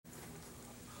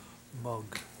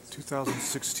Mug,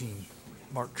 2016,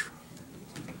 March.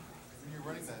 When you're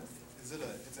running that,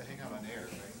 it's a hangout on air,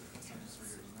 right? It's not just for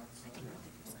your emails?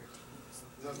 Okay.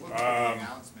 I was looking for the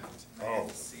announcement, and I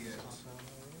didn't see it.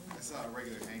 I saw a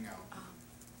regular hangout,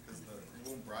 because it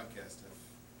won't broadcast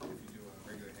if you do a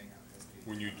regular hangout. It has to be,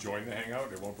 When you join the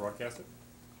Hangout, it won't broadcast it?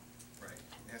 right.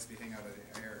 It has to be hangout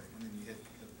on air, and then you hit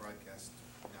the broadcast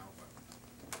now button.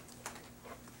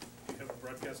 You have a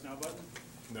broadcast now button?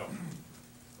 No.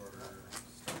 Or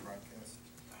start broadcast.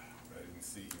 I didn't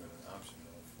see even an option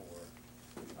though for,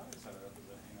 I set it up as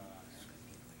a hangout on air.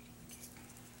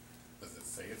 does it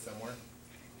say it somewhere?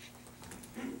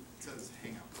 It says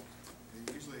hangout.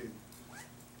 It usually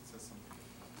says something.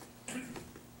 Give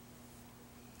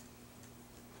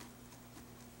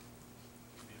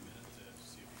me a minute to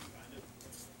see if you can find it.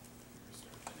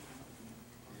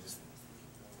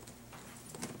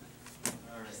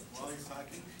 All right, while you're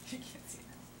talking. You can't see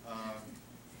that.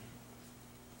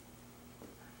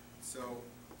 So,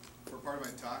 for part of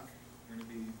my talk, we're going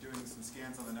to be doing some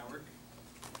scans on the network.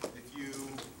 If you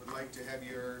would like to have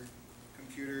your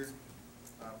computer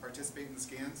participate in the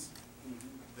scans,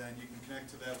 then you can connect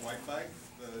to that Wi-Fi.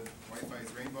 The Wi-Fi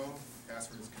is rainbow,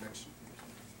 password is connection.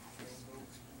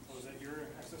 Oh, is that your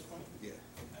access point? Yeah.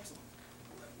 Excellent.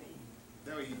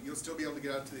 That way you'll still be able to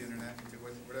get out to the internet and do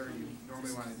whatever you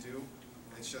normally want to do.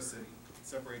 It's just that it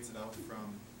separates it out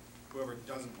from whoever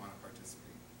doesn't want to participate.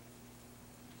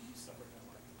 Separate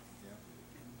network. Yeah.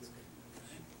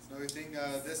 Another thing,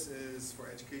 this is for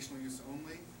educational use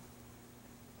only.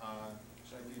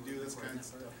 If you do this kind of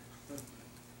stuff,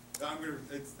 I'm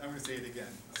gonna say it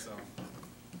again. So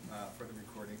for the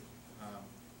recording,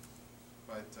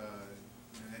 but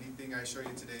you know, anything I show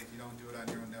you today, if you don't do it on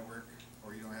your own network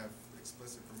or you don't have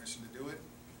explicit permission to do it,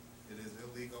 it is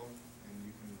illegal and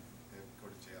you can go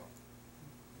to jail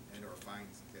and or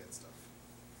fines and bad stuff.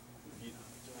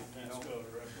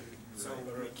 So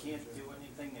we can't do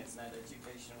anything that's not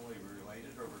educationally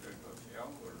related, or we're going to go to jail,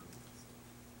 or?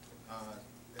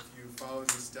 If you follow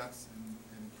these steps and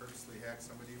purposely hack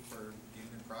somebody for gain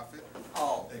and profit,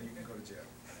 then you can go to jail.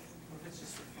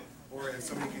 Or if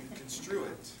somebody can construe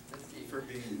it for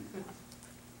being.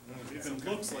 It even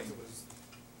looks like it was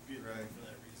beautiful Right. for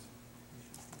that reason.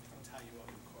 I'll tie you up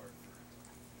in court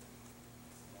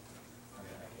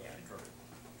for.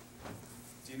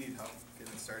 Do you need help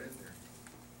getting started, or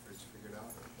did you figure it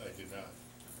out? I did not.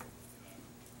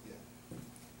 Yeah.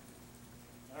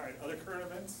 All right, other current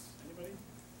events, anybody?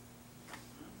 I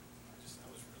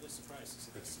was really surprised to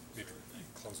see It's, this.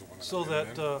 close the one. So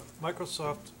that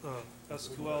Microsoft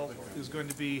SQL is going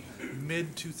to be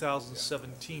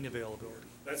mid-2017 availability.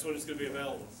 That's when it's gonna be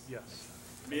available, Yes.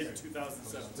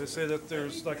 mid-2017. They say that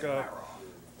there's like a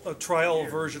trial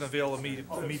version available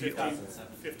immediately.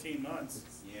 15 months.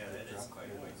 Yeah, that is quite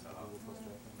a ways off. Oh,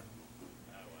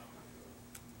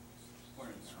 wow.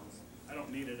 I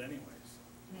don't need it anyways.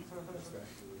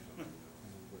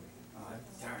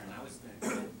 Darn, I was going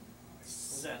to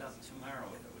set up tomorrow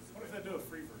if it was. What if I do a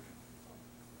free version?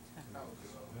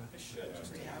 I should,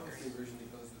 just to have it.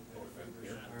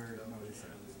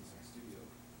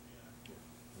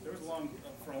 There was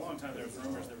for a long time, there was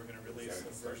rumors they were gonna release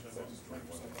a version of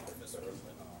Microsoft Office for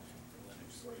Linux.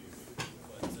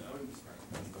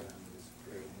 But,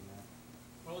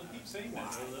 Well, it keeps saying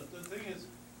that, so the thing is,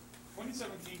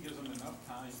 2017 gives them enough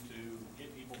time to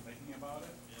get people thinking about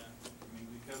it. yeah. I mean,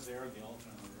 because they are the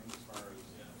elephant in the room as far as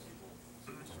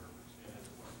SQL servers, as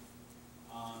it were.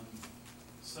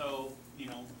 So, you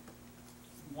know,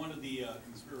 one of the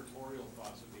conspiratorial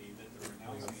thoughts would be that they're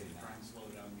announcing it to try and slow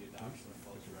down the adoption of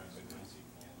Postgres and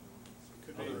MySQL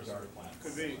Could and be, other platforms.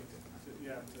 could be,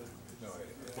 yeah.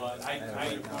 But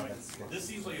this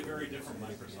seems like a very different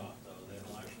Microsoft, though, that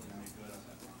will actually make good on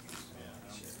that promise.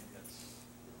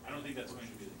 I don't think that's going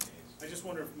to be the case. I just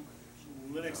wonder if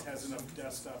Linux has enough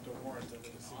desktop to warrant it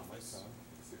as an Office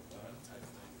type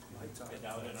thing. I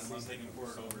doubt it unless they can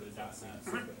port it over to .NET.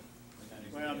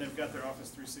 Well, and they've got their Office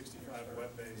 365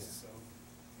 web-based, so.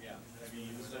 Yeah, have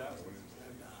you used that?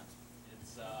 I've not.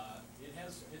 It's, it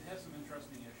has some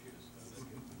interesting issues. It'd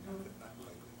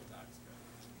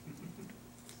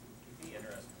be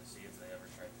interesting to see if they ever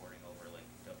try porting over like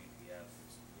WPF,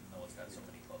 even though it's got so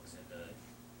many hooks into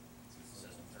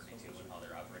System 32 and how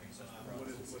their operating system What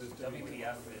runs. is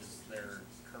WPF is their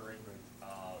current,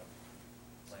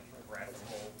 like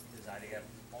graphical designing.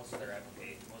 Most of the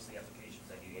applications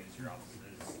that you use, your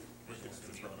Office's Visual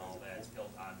Studio and all that, is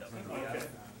built on WPF.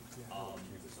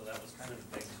 So that was kind of the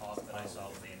big talk that I saw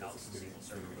when they announced the SQL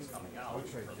Server was coming out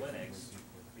for Linux,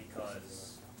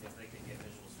 because if they can get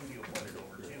Visual Studio ported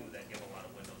over too, that give a lot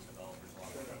of Windows developers a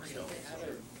lot more freedom.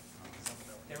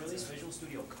 They were at least Visual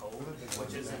Studio Code,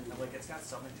 which isn't, like, it's got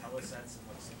some IntelliSense and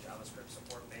like some JavaScript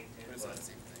support baked in, but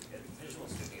Visual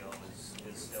Studio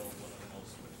is still one of the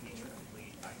most feature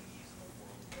complete IDEs in the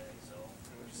world today, so.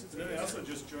 And then they also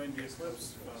just joined the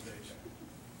Eclipse Foundation,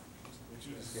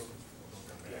 which is,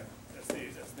 that's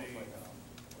the IDE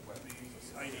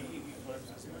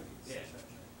Eclipse, isn't it? Yeah.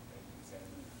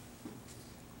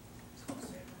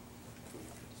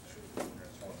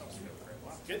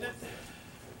 Getting it?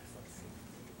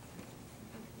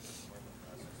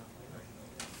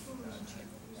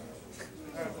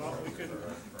 Alright, well,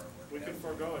 we could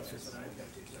forego it for tonight.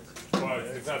 Well,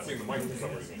 it's not seeing the mic for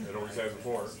some reason. It always has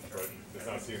before, but it's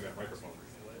not seeing that microphone.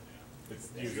 It's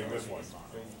using this one. So,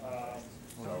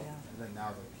 And then now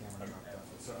the camera dropped off.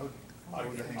 So I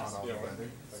would hang out all yeah, together. I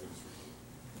can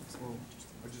just Well,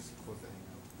 I just close the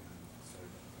hangout and start.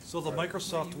 So the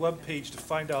Microsoft web page to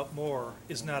find out more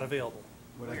is not available.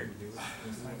 What I can do is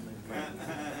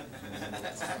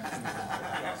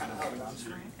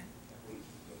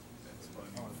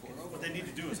What they need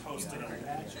to do is host it on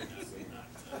Patch.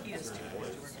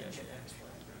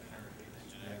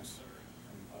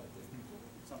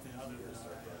 Something other than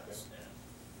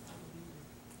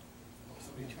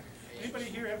Anybody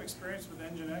here have experience with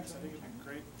Nginx? I think it'd be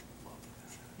great.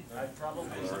 I'd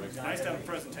probably. It'd be nice to have a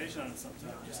presentation on it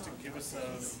sometime, just to give us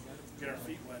get our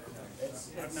feet wet.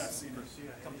 I've not seen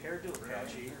it. Compared to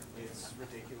Apache, it's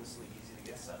ridiculously easy to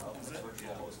get set up. The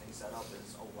virtual hosting setup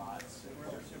is a lot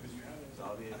simpler.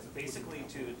 So it's basically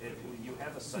you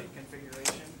have a site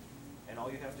configuration, and all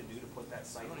you have to do to put that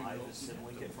site live is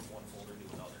symlink it from one folder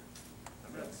to another.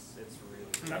 It's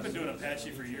really. I've been doing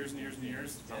Apache for years and years and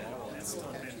years. And it's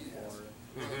still been.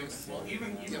 Well,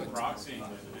 even proxying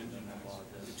with an engine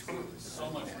is so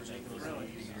much ridiculously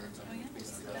easier.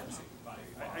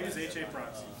 I use HA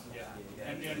proxy. Yeah,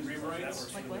 and then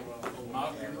rewrites,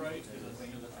 mock rewrite is a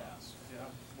thing of the past.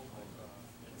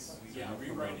 Yeah,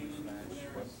 rewriting in there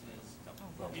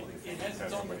it has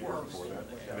its own quirks.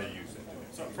 and they use it.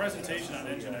 So a presentation on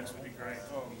Nginx would be great.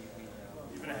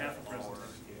 Even a half a presentation.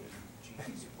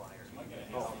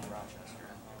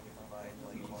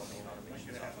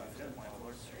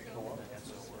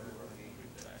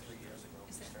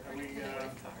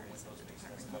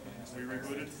 We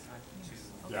rebooted.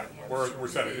 Yeah, we're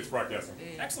set. It's broadcasting.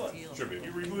 Excellent. Should be.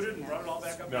 You rebooted and brought it all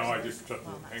back up? No, I just shut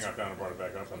the hangout down and brought it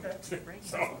back up. And Okay.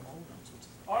 so,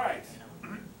 All right.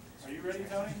 Are you ready,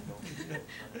 Tony?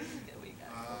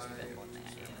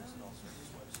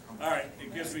 All right.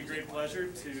 It gives me great pleasure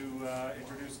to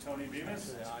introduce Tony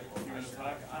Bemus. He's going to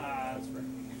talk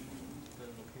on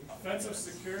offensive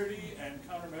security and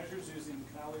countermeasures using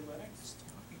Kali Linux.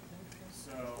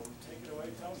 So take it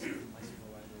away, Tony.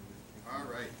 All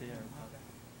right.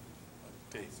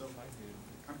 So,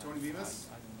 I'm Tony Bemus.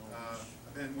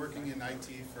 I've been working in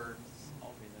IT for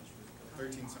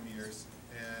 13 some years,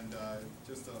 and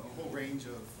just a whole range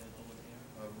of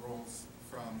roles,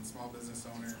 from small business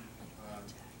owner,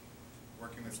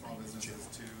 working with small businesses,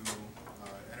 to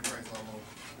enterprise level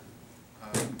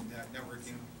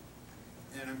networking.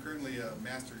 And I'm currently a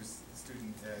master's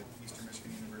student at Eastern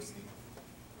Michigan University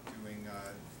doing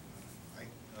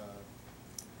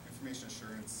information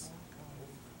assurance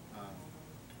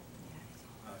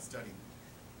study.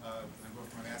 I'm going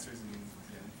for my master's in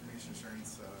information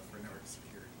assurance for network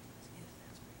security.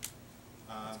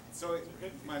 So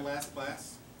my last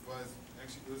class was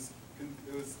actually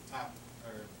it was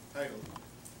titled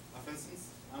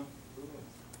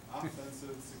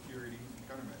offensive security and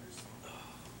countermeasures.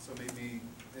 So it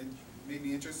made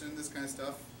me interested in this kind of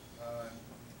stuff.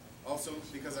 Also,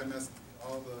 because I missed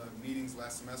all the meetings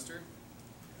last semester,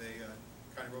 they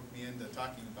kind of roped me into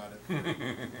talking about it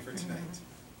for tonight.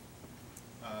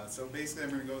 So basically, I'm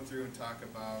going to go through and talk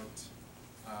about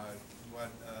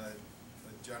what a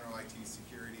general IT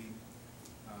security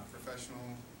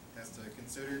professional has to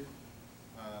consider,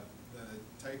 the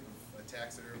type of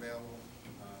attacks that are available,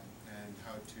 and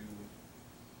how to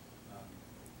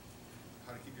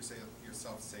keep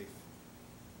yourself safe.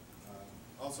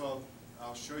 Also,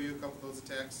 I'll show you a couple of those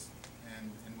attacks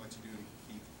and what you do to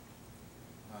keep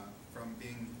from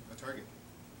being a target.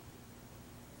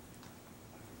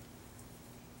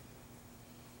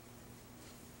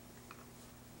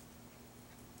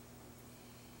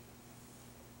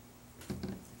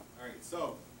 All right,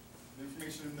 so the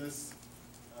information in this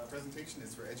presentation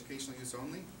is for educational use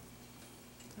only.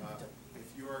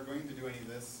 If you are going to do any of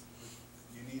this,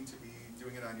 you need to be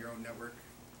doing it on your own network.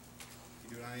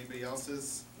 If you do it on anybody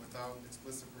else's without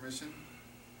explicit permission,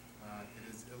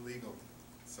 it is illegal.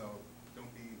 So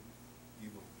don't be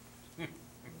evil. Do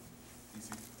you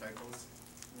see typos?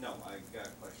 No, I got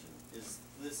a question. Is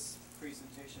this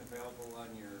presentation available on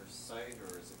your site,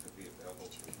 or is it gonna be available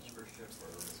for membership,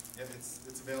 or Yeah,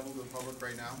 it's available to the public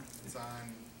right now. It's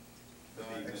on, the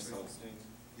Bemus actually, hosting?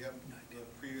 yep, the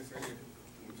previous, Okay.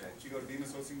 if you go to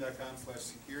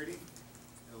bemushosting.com/security,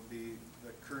 it'll be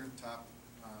the current top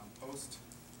post,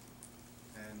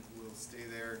 and we'll stay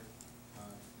there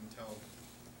until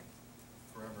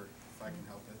forever, if I can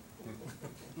help it.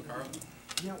 Carl?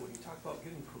 Yeah, when you talk about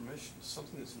getting permission,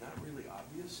 something that's not really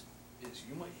obvious is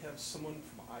you might have someone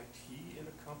from IT in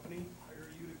a company hire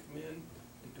you to come in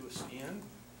and do a scan,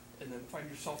 and then find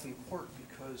yourself in court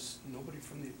because nobody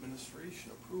from the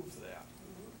administration approved that.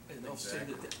 And they'll say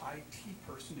that the IT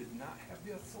person did not have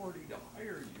the authority to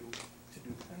hire you to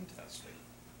do pen testing.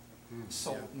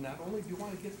 So Yeah. not only do you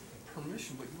wanna get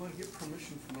permission, but you wanna get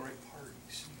permission from the right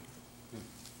parties.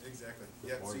 Exactly.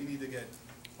 Yeah, so you need to get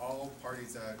all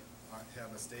parties that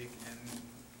have a stake in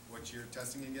what you're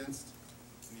testing against.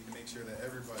 You need to make sure that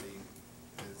everybody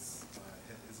is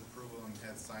approval and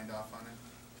has signed off on it.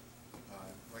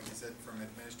 Like you said, from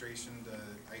administration to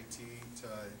IT to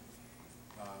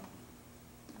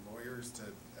lawyers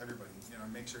to everybody,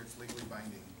 make sure it's legally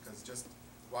binding, because just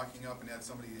walking up and have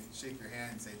somebody shake your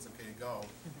hand and say it's okay to go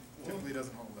typically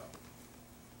doesn't hold up.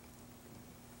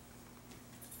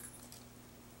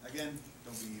 Again,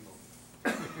 don't be evil.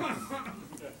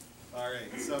 All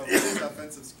right, so this is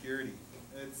offensive security.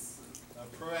 It's a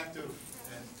proactive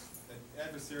and an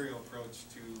adversarial approach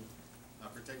to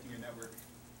protecting your network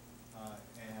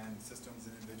and systems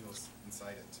and individuals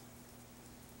inside it.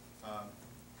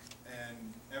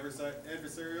 And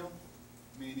adversarial,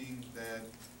 meaning that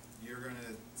you're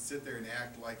gonna sit there and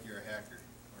act like you're a hacker,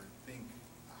 or think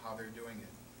how they're doing it.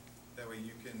 That way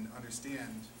you can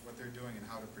understand what they're doing and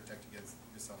how to protect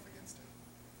yourself against it.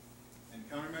 And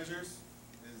countermeasures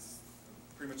is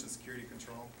pretty much a security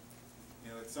control.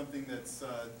 It's something that's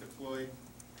deployed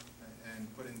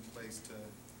and put in place to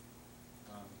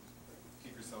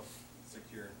keep yourself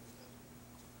secure.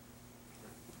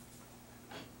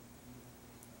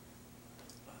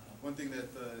 One thing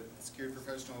that the security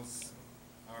professionals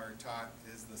are taught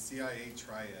is the CIA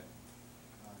triad.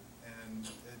 And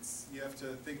you have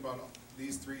to think about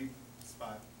these three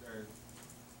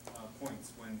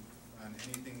points when on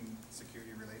anything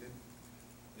security related.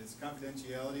 Is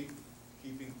confidentiality,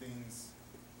 keeping things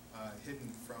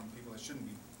hidden from people that shouldn't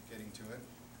be getting to it.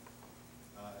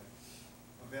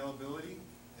 Availability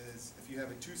is if you have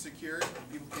it too secure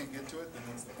and people can't get to it, then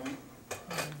what's the point?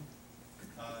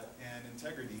 And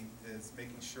integrity is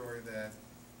making sure that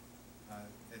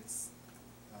it's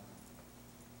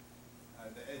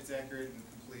accurate and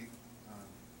complete,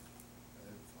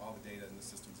 all the data in the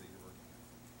systems that you're working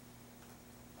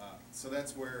with. So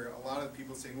that's where a lot of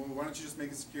people say, well, why don't you just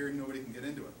make it secure and nobody can get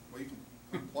into it? Well, you can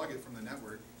unplug it from the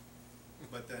network,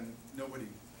 but then nobody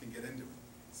can get into it.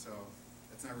 So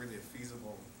that's not really a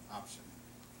feasible option.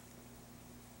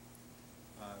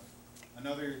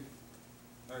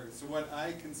 So what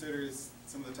I consider is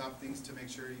some of the top things to make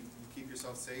sure you keep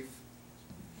yourself safe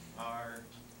are,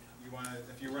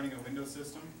 if you're running a Windows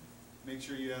system, make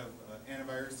sure you have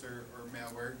antivirus or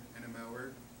malware,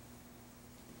 anti-malware.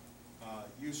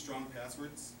 Use strong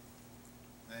passwords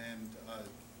and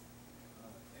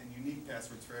unique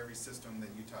passwords for every system that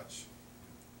you touch.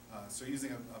 So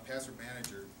using a password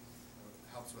manager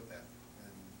helps with that.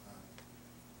 And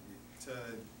to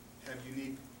have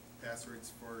unique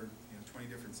passwords for 20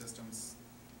 different systems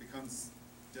becomes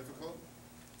difficult.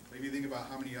 But if you think about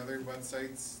how many other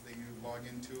websites that you log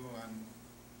into on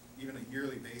even a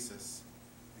yearly basis,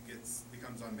 it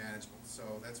becomes unmanageable.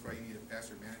 So that's why you need a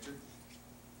password manager.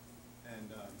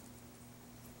 And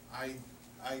I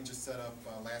just set up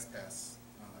LastPass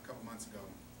a couple months ago,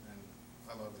 and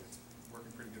I love it. It's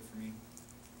working pretty good for me.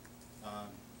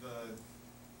 The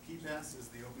KeyPass is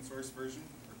the open source version,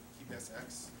 or KeyPass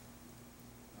X.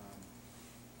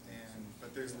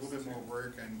 But there's a little bit more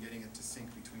work on getting it to sync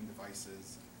between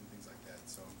devices and things like that.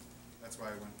 So that's why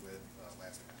I went with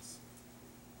LastPass.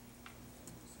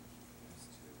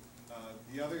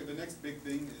 The next big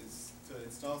thing is to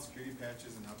install security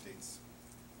patches and updates.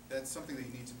 That's something that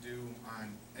you need to do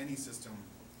on any system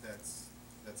that's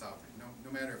out there.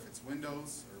 No matter if it's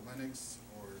Windows or Linux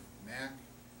or Mac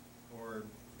or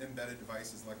embedded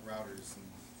devices like routers and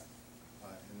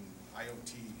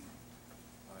IoT,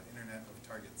 Internet of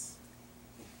Targets.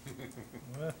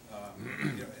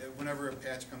 Whenever a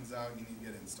patch comes out, you need to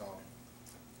get it installed.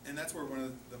 And that's where one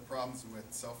of the problems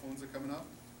with cell phones are coming up,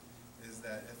 is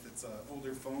that if it's an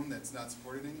older phone that's not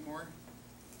supported anymore,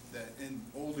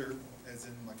 older as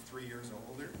in like 3 years or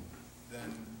older,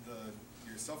 then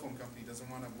your cell phone company doesn't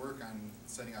want to work on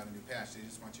sending out a new patch. They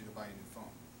just want you to buy a new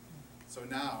phone. So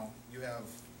now you have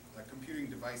a computing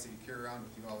device that you carry around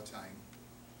with you all the time.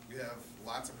 You have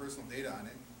lots of personal data on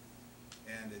it,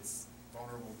 and it's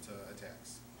vulnerable to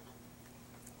attacks.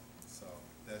 So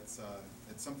that's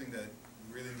something that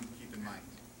you really need to keep in mind.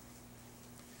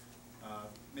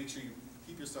 Make sure you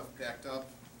keep your stuff backed up.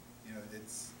 You know,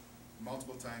 it's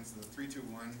multiple times. The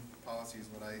 3-2-1 policy is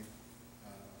what I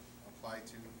apply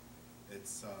to.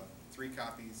 It's 3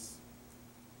 copies,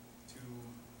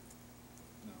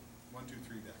 1, 2,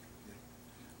 3 back. Yeah.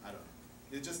 I don't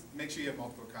know. It just make sure you have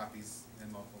multiple copies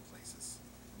in multiple places,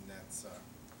 and that's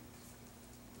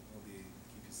will keep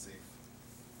you safe.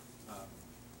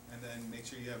 And then make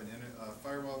sure you have a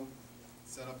firewall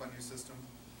set up on your system,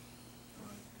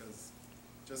 because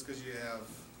just because you have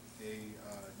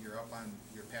you're up on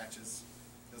your patches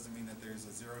doesn't mean that there's a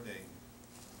 0-day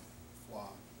flaw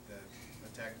that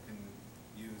attacker can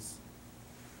use.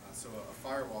 So a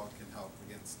firewall can help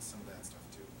against some of that stuff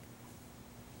too.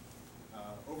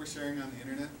 Oversharing on the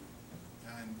internet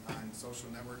and on social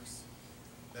networks,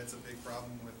 that's a big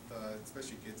problem with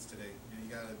especially kids today.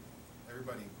 You know,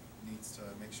 everybody needs to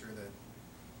make sure that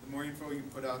the more info you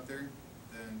put out there,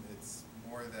 then it's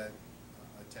more that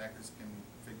attackers can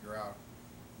figure out,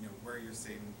 you know, where you're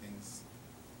saving things,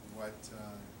 what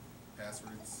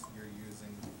passwords you're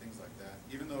using, things like that.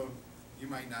 Even though you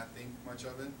might not think much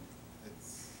of it,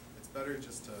 it's better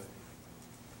just to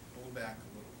hold back a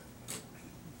little bit.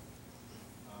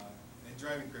 And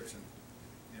drive encryption,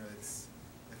 you know, it's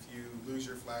if you lose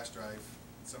your flash drive,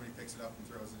 somebody picks it up and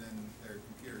throws it in their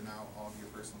computer, now all of your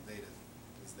personal data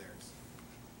is theirs.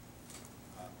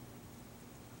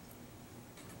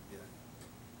 Yeah.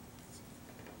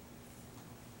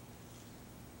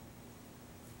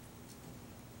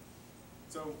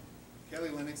 So, Kali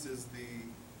Linux is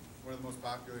one of the most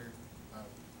popular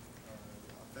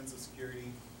offensive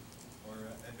security or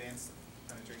advanced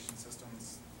penetration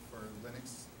systems for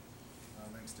Linux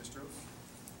distros.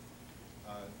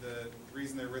 The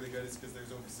reason they're really good is because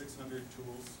there's over 600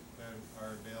 tools that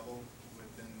are available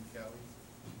within Kali.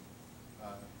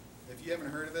 If you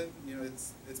haven't heard of it, you know,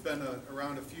 it's been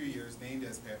around a few years, named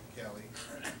as Kali,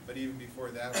 but even before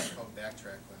that it was called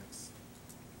Backtrack Linux.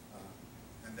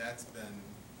 And that's been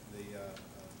the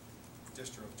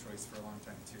distro of choice for a long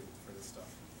time too, for this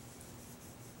stuff.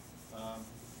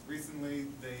 Recently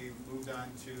they moved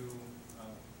on to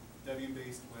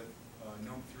Debian-based with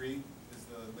GNOME 3 is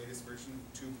the latest version,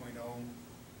 2.0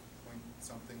 point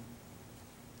something.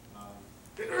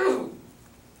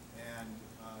 And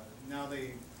now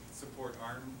they support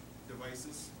ARM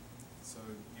devices, so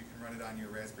you can run it on your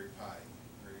Raspberry Pi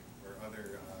or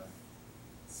other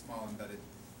small embedded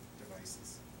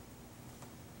devices.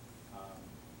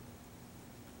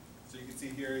 So you can see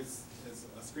here is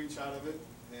a screenshot of it,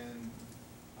 and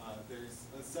there's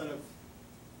a set of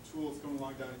tools coming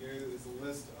along down here. There's a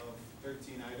list of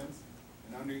 13 items,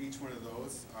 and under each one of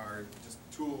those are just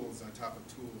tools on top of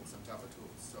tools on top of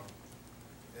tools. So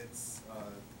it's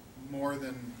more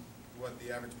than what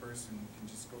the average person can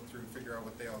just go through and figure out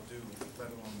what they all do, let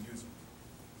alone use them.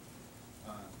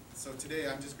 So today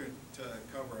I'm just going to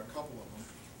cover a couple of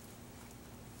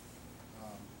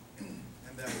them.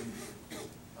 And then,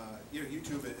 you know,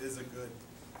 YouTube is a good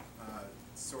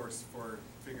source for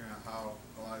figuring out how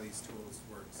a lot of these tools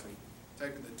work. So you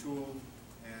type in the tool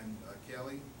and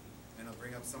Kali, and it'll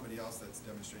bring up somebody else that's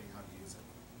demonstrating how to use it.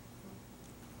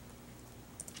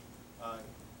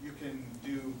 You can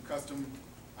do custom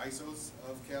ISOs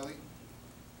of Kali.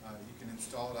 You can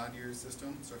install it onto your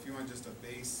system. So if you want just a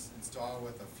base install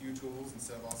with a few tools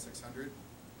instead of all 600,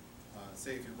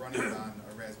 say if you're running it on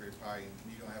a Raspberry Pi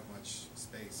and you don't have much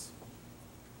space,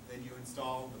 then you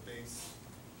install the base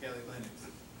Kali Linux,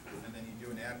 and then you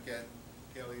do an apt-get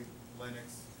Kali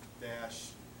Linux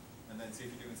dash, and then say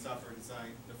if you're doing software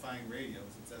defined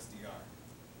radios, it's SDR.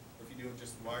 Or if you do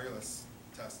just wireless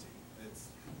testing, it's,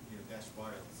 you know, dash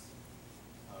wireless.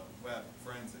 Web,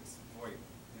 forensics, VoIP,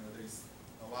 you know, there's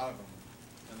a lot of them.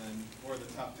 And then, or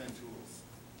the top 10 tools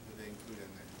that they include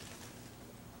in there.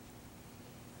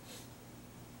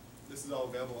 This is all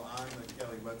available on the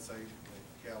Kali website at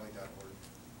kali.org.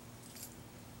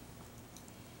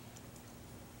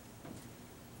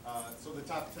 So the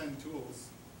top 10 tools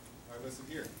are listed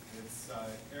here. It's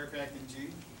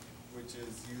AirCrackNG, which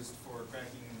is used for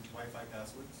cracking Wi-Fi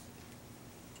passwords.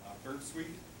 Burp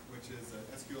Suite, which is an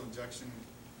SQL injection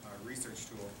research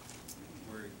tool,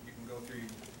 where you can go through,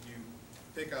 you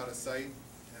pick out a site,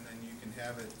 and then you can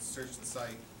have it search the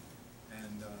site,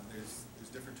 and there's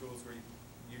different tools where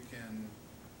you can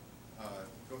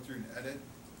go through and edit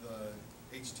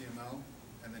the HTML,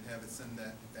 and then have it send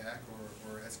that back,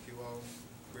 or SQL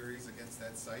queries against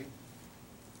that site,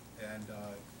 and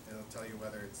it'll tell you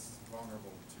whether it's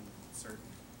vulnerable to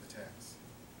certain attacks.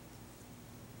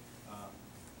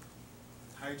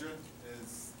 Hydra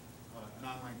is an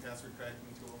online password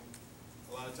cracking tool.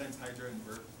 A lot of times Hydra and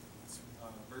Burp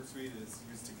Suite is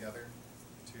used together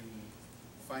to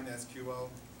find SQL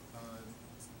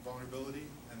vulnerability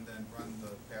and then run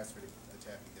the password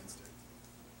attack against it.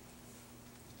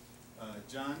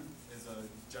 John is a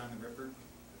John the Ripper,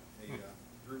 a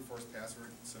brute force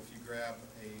password. So if you grab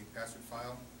a password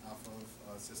file off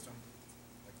of a system,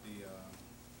 like the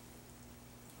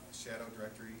shadow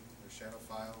directory or shadow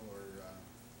file, or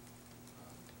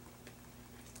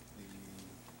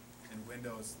in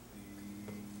Windows,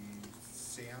 the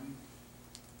SAM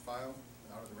file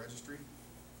out of the registry,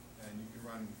 and you can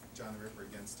run John the Ripper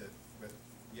against it. But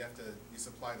you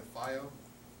supply the file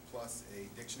plus a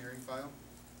dictionary file,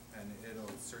 and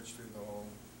it'll search through the whole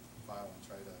file and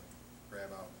try to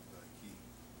grab out the key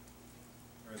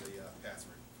or the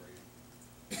password for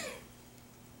you.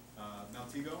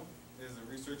 Maltego is a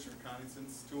research and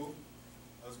reconnaissance tool.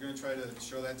 I was going to try to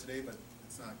show that today, but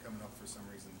it's not coming up for some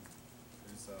reason.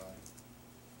 There's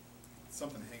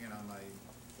something hanging on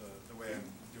the way I'm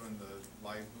doing the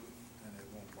live boot, and it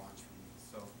won't launch for me.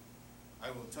 So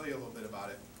I will tell you a little bit about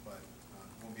it, but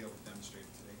won't be able to demonstrate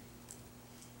it today.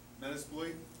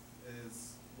 Metasploit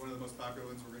is one of the most popular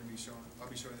ones we're going to be showing. I'll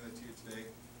be showing that to you today.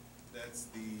 That's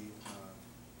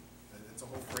it's a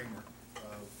whole framework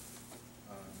of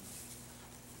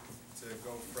to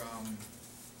go from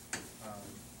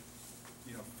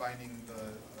finding the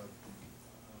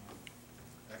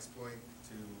exploit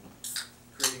to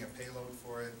creating a payload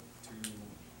for it to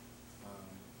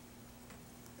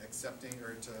accepting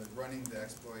or to running the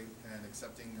exploit and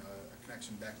accepting a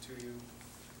connection back to you,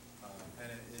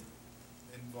 and it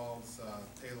involves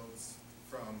payloads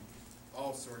from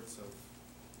all sorts of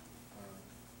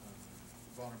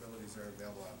vulnerabilities that are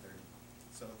available out there.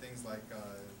 So things like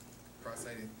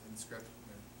cross-site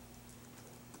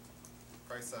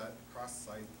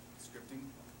scripting,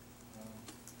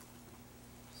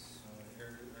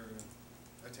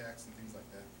 attacks and things like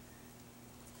that.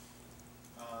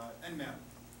 Nmap.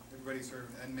 Everybody's heard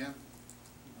of Nmap.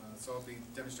 So I'll be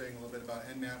demonstrating a little bit about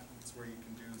Nmap. It's where you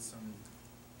can do some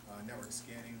network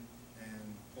scanning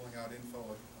and pulling out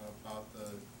info about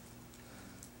the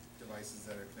devices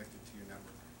that are connected to your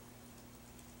network.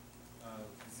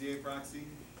 ZA proxy,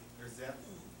 or ZAP,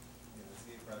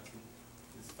 ZA proxy,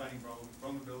 is finding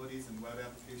vulnerabilities in web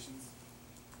applications.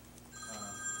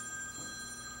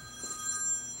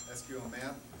 SQL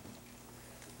map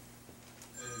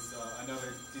is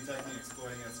another detecting and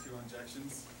exploiting SQL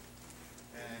injections.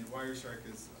 And Wireshark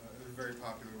is a very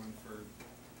popular one for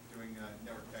doing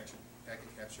network packet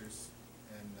captures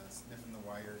and sniffing the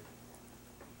wire.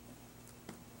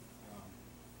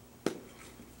 It's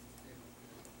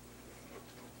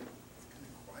kind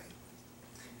of quiet.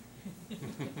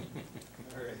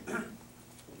 All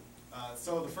right.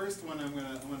 So the first one I'm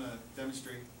gonna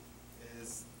demonstrate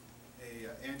is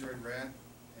a Android rat,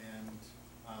 and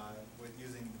with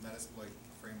using the Metasploit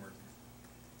framework.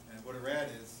 And what a rat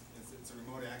is it's a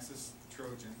remote access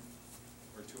Trojan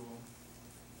or tool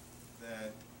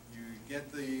that you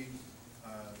get the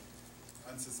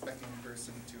unsuspecting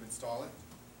person to install it,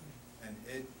 and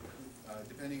it,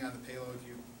 depending on the payload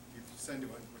you send to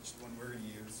it, which one we're going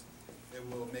to use, it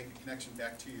will make a connection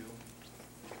back to you,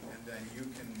 and then you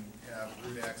can have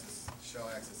root access, shell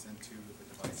access into the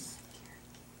device.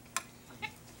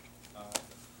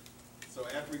 So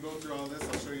after we go through all this,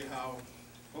 I'll show you how,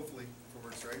 hopefully, if it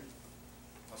works right,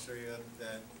 I'll show you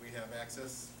that we have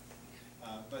access.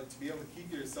 But to be able to keep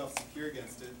yourself secure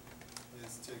against it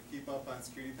is to keep up on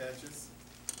security patches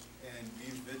and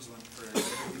be vigilant for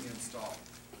everything you install.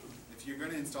 If you're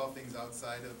going to install things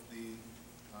outside of the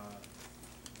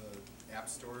App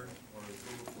Store or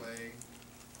Google Play,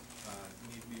 you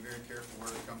need to be very careful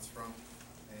where it comes from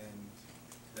and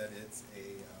that it's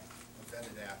a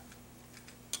vetted app.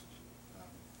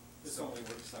 This only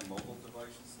works on mobile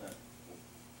devices,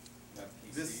 not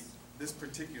PCs? This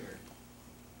particular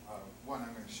one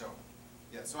I'm going to show.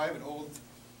 Yeah, so I have an old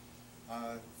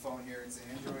phone here. It's an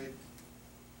Android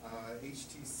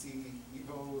HTC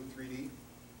Evo 3D.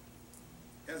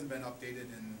 Hasn't been updated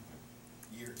in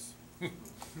years.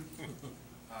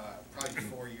 Probably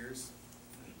 4 years.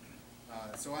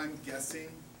 So I'm guessing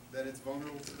that it's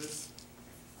vulnerable to this,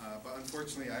 but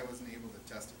unfortunately I wasn't able to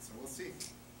test it, so we'll see.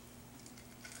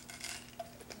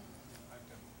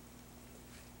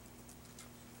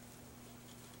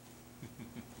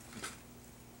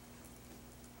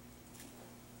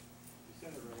 You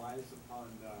said it relies upon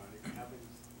having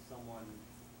someone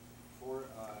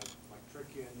like trick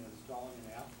you into installing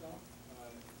an app, though,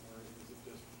 or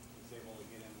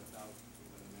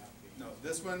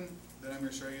this one that I'm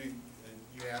gonna show you,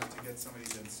 you have to get somebody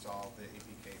to install the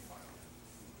APK file.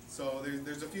 So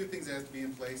there's a few things that have to be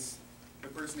in place. The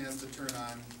person has to turn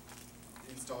on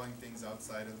installing things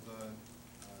outside of the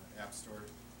App Store.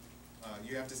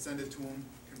 You have to send it to them,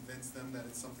 convince them that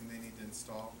it's something they need to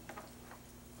install.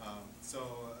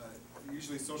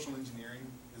 Usually social engineering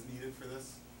is needed for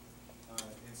this.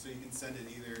 And so you can send it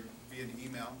either via an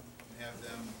email and have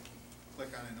them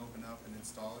click on it and open up and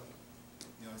install it.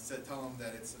 You know, tell them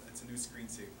that it's a new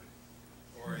screensaver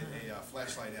or a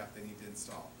flashlight app they need to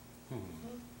install.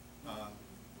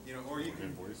 You know, or you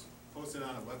can post it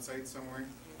on a website somewhere,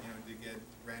 you know, to get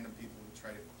random people to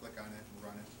try to click on it and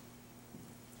run it.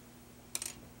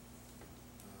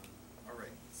 All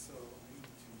right, so I need to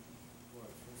go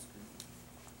out full screen.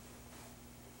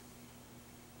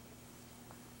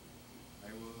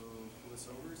 I will pull this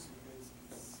over so you guys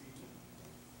can see.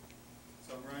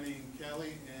 So I'm running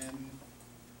Kali in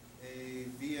a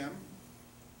VM,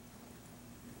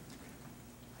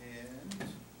 and let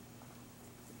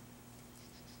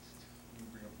me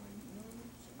bring up my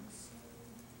notes on this side.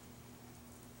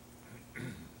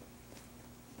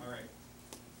 All right.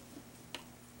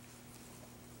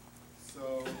 So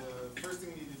the first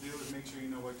thing you need to do is make sure you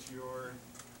know what your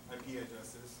IP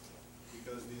address is,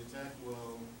 because the attack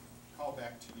will call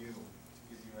back to you to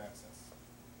give you access.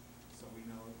 So we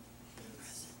know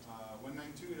it's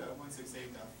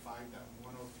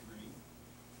 192.168.5.103.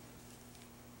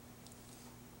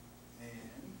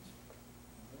 And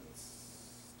let's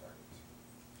start.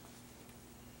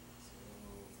 So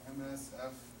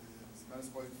MSF is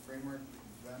Metasploit Framework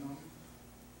Venom.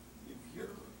 If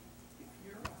you're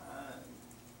on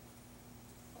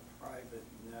a private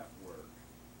network,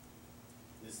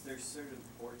 is there certain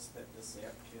ports that this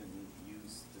app can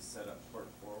use to set up port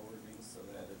forwarding so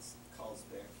that it calls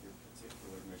back your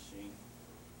particular machine?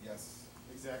 Yes,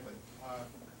 exactly.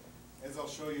 As I'll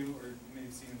show you, or you may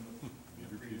have seen in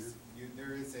the previous,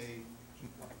 there is a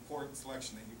port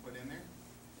selection that you put in there.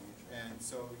 And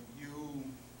so you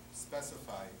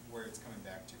specify where it's coming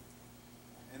back to.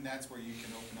 And that's where you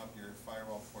can open up your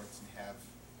firewall ports and have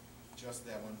just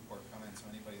that one port come in. So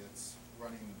anybody that's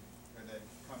running, or that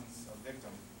becomes a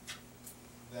victim,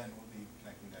 then will be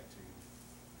connecting back to you.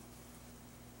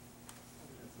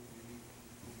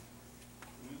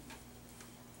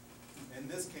 In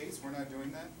this case, we're not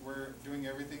doing that. We're doing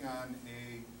everything on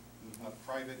a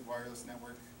private wireless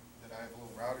network that I have a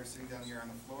little router sitting down here on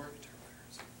the floor.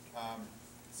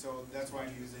 So that's why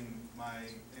I'm using my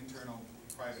internal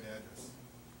private address.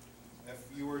 If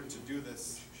you were to do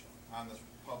this on the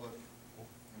public,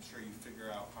 I'm sure you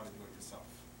figure out how to do it yourself.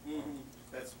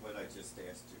 That's what I just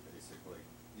asked you, basically.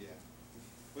 Yeah.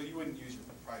 But you wouldn't use your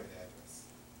private address.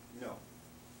 No.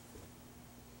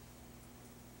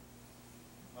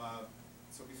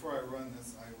 So before I run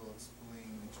this, I will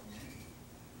explain which one.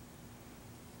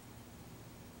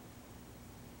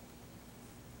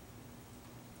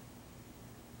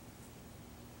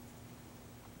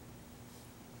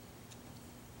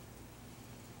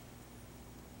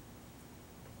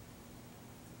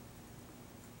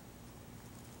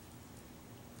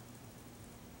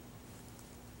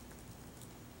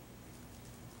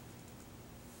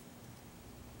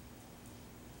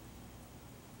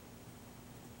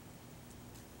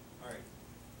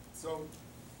 So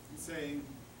he's saying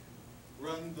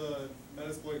run the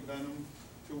Metasploit Venom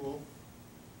tool.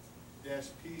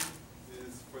 -P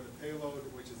is for the payload,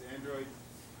 which is Android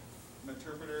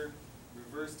Interpreter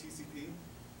Reverse TCP.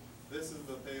 This is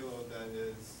the payload that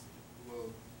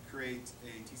will create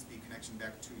a TCP connection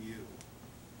back to you.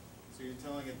 So you're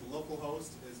telling it the local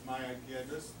host is my IP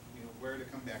address, you know, where to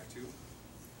come back to.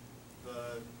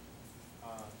 The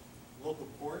local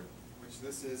port, which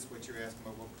this is what you're asking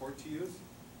about, what port to use.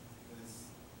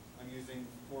 I'm using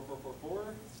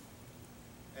 4444,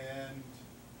 and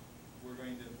we're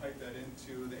going to pipe that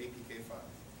into the APK file.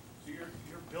 So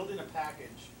you're building a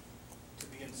package to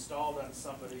be installed on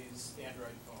somebody's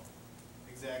Android phone.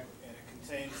 Exactly. And it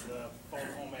contains the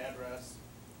phone home address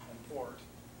and port.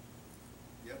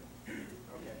 Yep.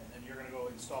 Okay, and then you're gonna go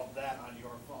install that on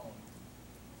your phone.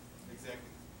 Exactly.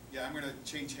 Yeah, I'm gonna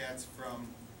change hats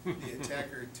from the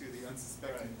attacker to the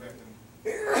unsuspecting victim.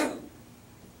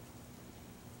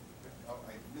 Oh,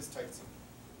 I mistyped some.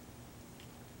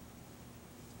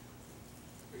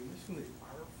 Are you missing the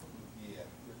R from Yeah.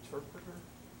 the interpreter?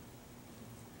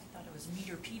 I thought it was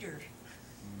Meter Peter.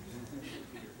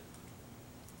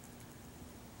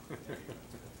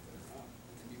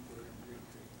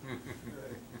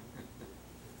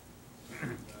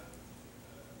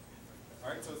 All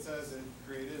right, so it says it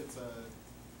created, it's a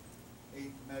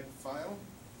 8 meg file,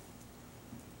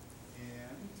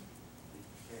 and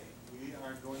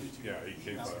going to Yeah,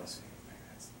 8K email files.